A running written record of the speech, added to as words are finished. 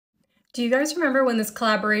Do you guys remember when this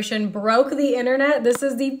collaboration broke the internet? This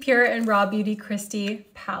is the PUR and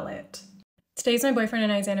RawBeautyKristi palette. Today's my boyfriend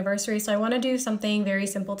and I's anniversary, so I want to do something very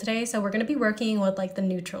simple today. So we're going to be working with like the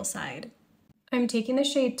neutral side. I'm taking the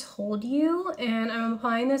shade Told You and I'm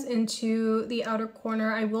applying this into the outer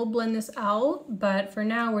corner. I will blend this out, but for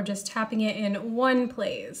now we're just tapping it in one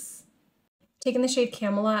place. Taking the shade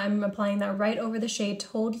Camelot, I'm applying that right over the shade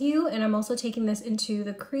Told You, and I'm also taking this into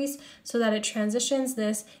the crease so that it transitions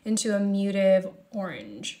this into a muted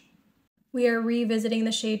orange. We are revisiting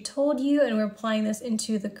the shade Told You and we're applying this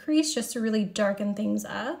into the crease just to really darken things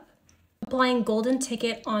up. Applying Golden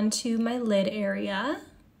Ticket onto my lid area.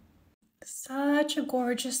 Such a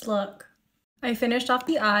gorgeous look. I finished off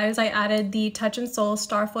the eyes. I added the Touch in Soul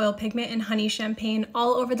Starfoil Pigment in Honey Champagne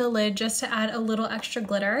all over the lid just to add a little extra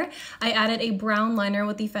glitter. I added a brown liner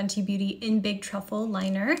with the Fenty Beauty in Big Truffle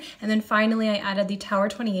liner. And then finally I added the Tower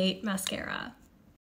 28 mascara.